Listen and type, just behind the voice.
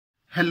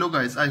Hello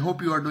guys, I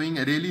hope you are doing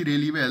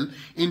really well.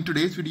 In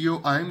today's video,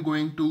 I am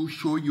going to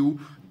show you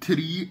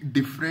 3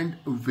 different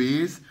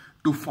ways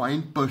to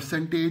find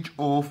percentage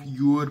of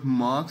your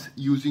marks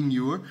using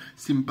your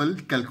simple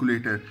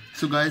calculator.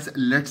 So guys,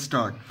 let's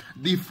start.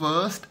 The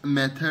first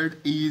method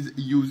is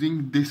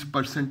using this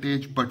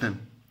percentage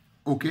button.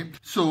 Okay,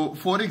 so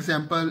for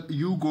example,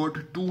 you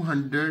got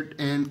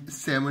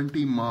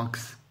 270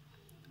 marks.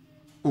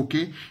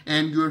 Okay,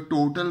 and your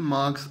total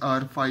marks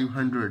are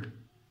 500.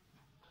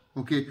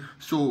 Okay,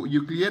 so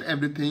you clear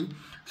everything.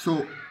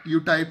 So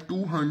you type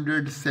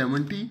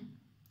 270,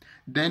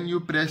 then you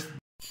press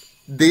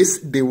this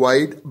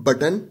divide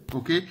button.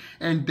 Okay,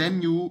 and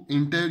then you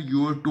enter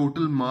your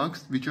total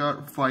marks, which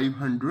are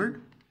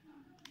 500.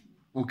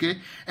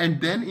 Okay,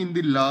 and then in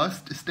the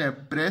last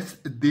step, press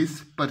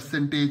this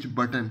percentage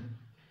button.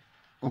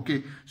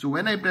 Okay, so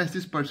when I press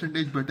this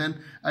percentage button,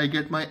 I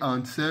get my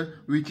answer,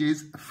 which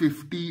is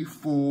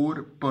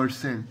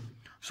 54%.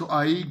 So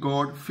I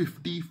got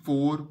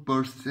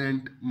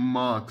 54%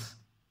 marks.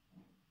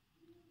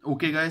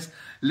 Okay guys,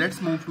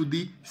 let's move to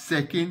the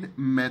second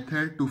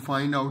method to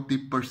find out the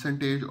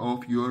percentage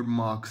of your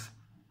marks.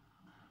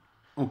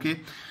 Okay,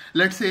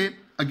 let's say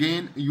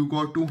again you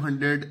got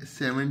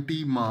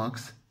 270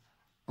 marks.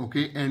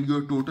 Okay, and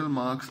your total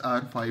marks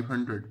are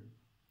 500.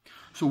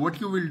 So what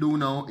you will do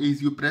now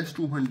is you press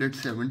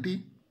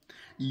 270,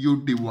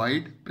 you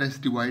divide, press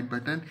divide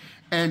button,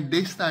 and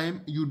this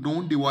time you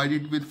don't divide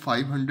it with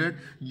 500,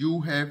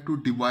 you have to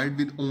divide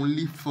with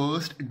only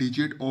first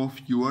digit of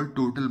your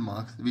total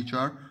marks, which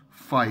are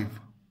 5.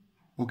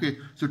 Okay,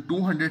 so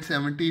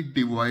 270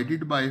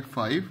 divided by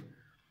 5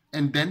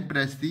 and then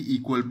press the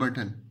equal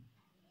button.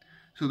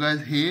 So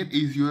guys, here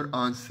is your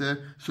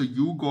answer. So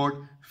you got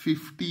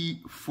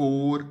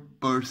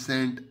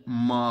 54%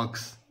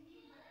 marks.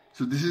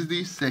 So this is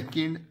the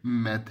second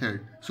method.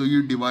 So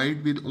you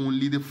divide with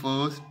only the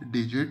first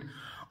digit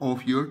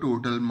of your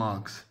total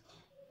marks.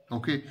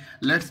 Okay,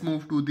 let's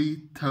move to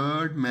the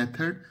third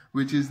method,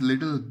 which is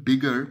little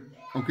bigger.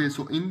 Okay,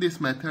 so in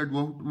this method,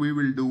 what we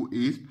will do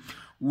is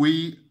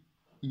we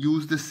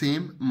use the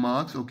same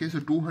marks. Okay, so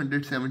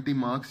 270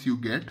 marks you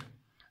get.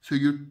 So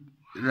you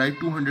write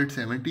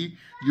 270,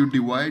 you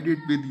divide it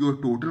with your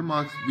total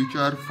marks, which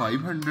are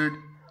 500.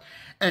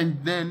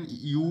 And then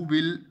you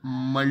will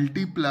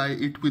multiply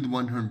it with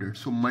 100.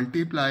 So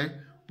multiply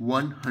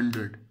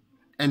 100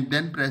 and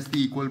then press the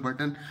equal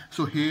button.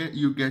 So here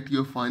you get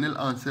your final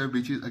answer,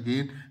 which is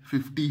again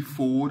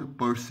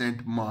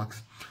 54%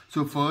 marks.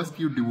 So first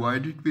you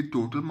divide it with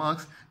total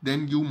marks,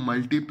 then you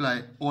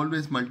multiply,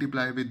 always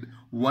multiply with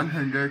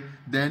 100,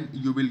 then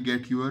you will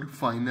get your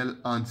final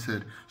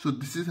answer. So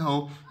this is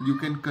how you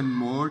can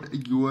convert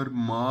your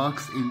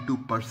marks into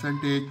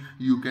percentage.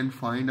 You can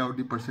find out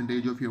the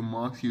percentage of your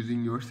marks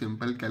using your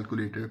simple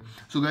calculator.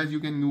 So guys, you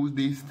can use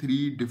these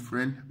 3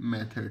 different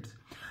methods.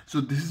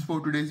 So this is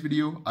for today's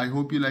video. I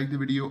hope you like the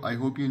video. I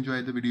hope you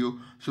enjoyed the video.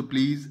 So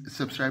please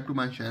subscribe to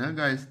my channel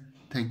guys.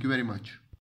 Thank you very much.